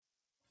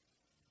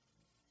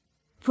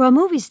For a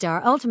movie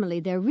star, ultimately,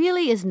 there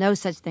really is no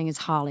such thing as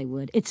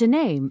Hollywood. It's a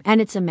name,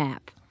 and it's a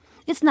map.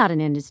 It's not an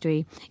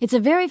industry. It's a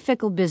very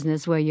fickle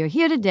business where you're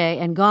here today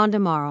and gone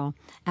tomorrow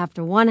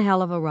after one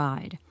hell of a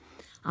ride.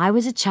 I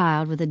was a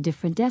child with a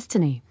different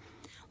destiny.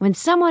 When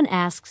someone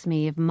asks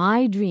me if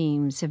my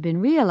dreams have been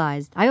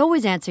realized, I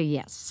always answer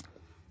yes.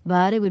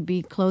 But it would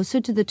be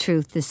closer to the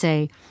truth to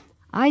say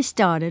I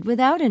started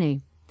without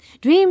any.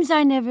 Dreams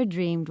I never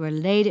dreamed were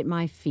laid at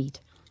my feet.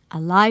 A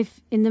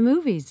life in the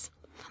movies.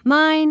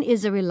 Mine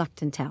is a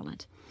reluctant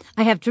talent.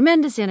 I have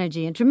tremendous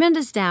energy and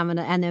tremendous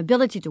stamina and the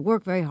ability to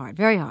work very hard,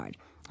 very hard.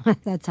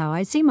 That's how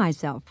I see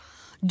myself.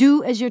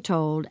 Do as you're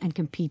told and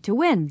compete to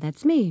win.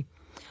 That's me.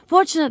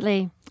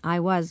 Fortunately, I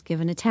was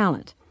given a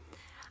talent.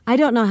 I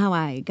don't know how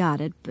I got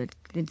it, but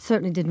it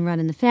certainly didn't run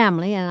in the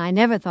family, and I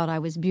never thought I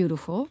was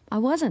beautiful. I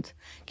wasn't.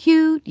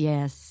 Cute,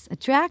 yes.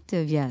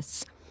 Attractive,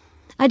 yes.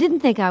 I didn't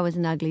think I was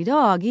an ugly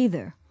dog,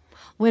 either.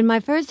 When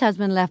my first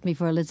husband left me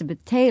for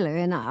Elizabeth Taylor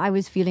and I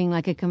was feeling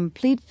like a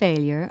complete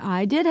failure,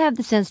 I did have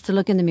the sense to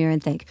look in the mirror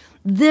and think,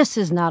 this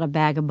is not a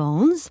bag of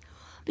bones.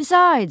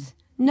 Besides,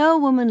 no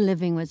woman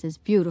living was as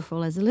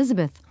beautiful as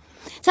Elizabeth.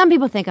 Some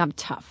people think I'm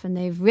tough, and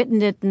they've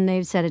written it and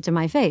they've said it to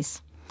my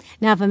face.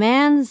 Now, if a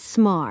man's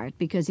smart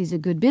because he's a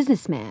good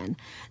businessman,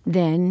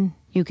 then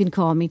you can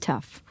call me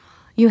tough.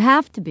 You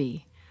have to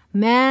be,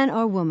 man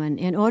or woman,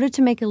 in order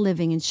to make a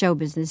living in show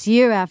business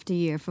year after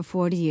year for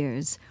 40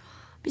 years.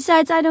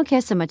 Besides, I don't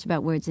care so much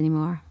about words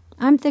anymore.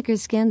 I'm thicker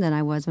skinned than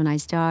I was when I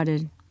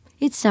started.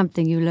 It's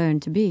something you learn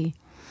to be.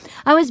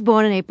 I was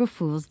born on April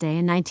Fool's Day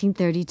in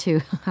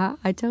 1932.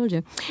 I told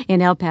you.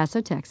 In El Paso,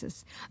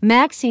 Texas.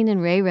 Maxine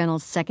and Ray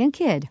Reynolds' second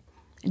kid.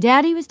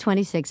 Daddy was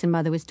 26 and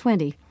Mother was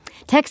 20.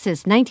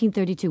 Texas,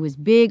 1932, was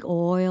big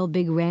oil,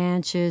 big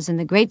ranches, and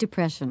the Great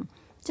Depression.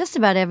 Just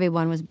about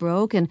everyone was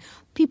broke, and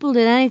people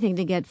did anything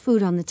to get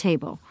food on the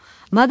table.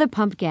 Mother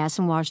pumped gas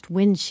and washed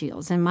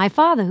windshields, and my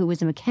father, who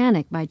was a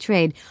mechanic by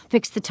trade,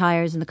 fixed the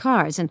tires in the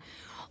cars, and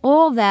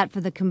all that for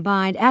the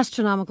combined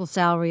astronomical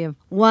salary of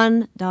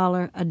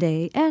 $1 a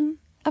day, and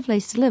a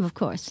place to live, of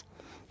course.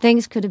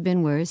 Things could have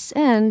been worse,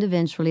 and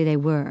eventually they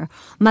were.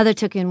 Mother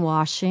took in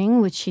washing,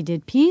 which she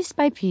did piece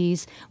by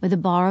piece with a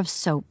bar of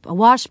soap, a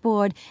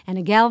washboard, and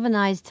a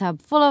galvanized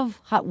tub full of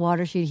hot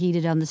water she'd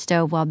heated on the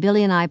stove while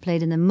Billy and I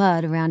played in the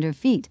mud around her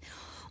feet.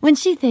 When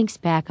she thinks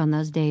back on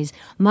those days,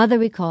 Mother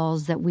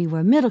recalls that we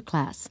were middle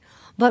class,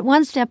 but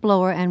one step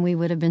lower and we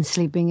would have been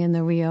sleeping in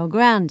the Rio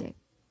Grande.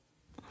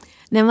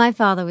 Now, my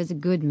father was a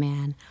good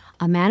man,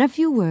 a man of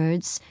few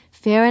words,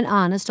 fair and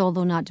honest,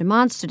 although not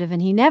demonstrative,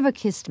 and he never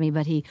kissed me,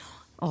 but he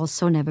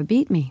also never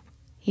beat me.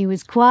 He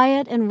was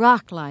quiet and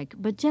rock-like,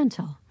 but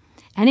gentle.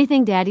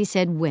 Anything Daddy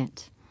said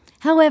went.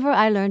 However,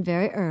 I learned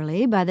very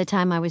early, by the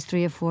time I was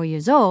 3 or 4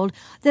 years old,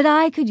 that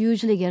I could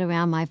usually get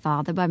around my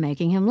father by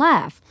making him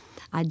laugh.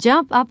 I'd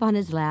jump up on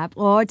his lap,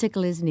 or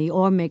tickle his knee,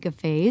 or make a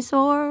face,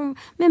 or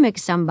mimic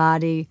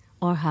somebody,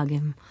 or hug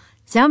him.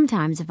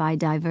 Sometimes, if I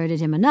diverted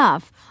him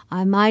enough,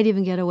 I might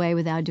even get away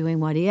without doing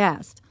what he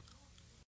asked.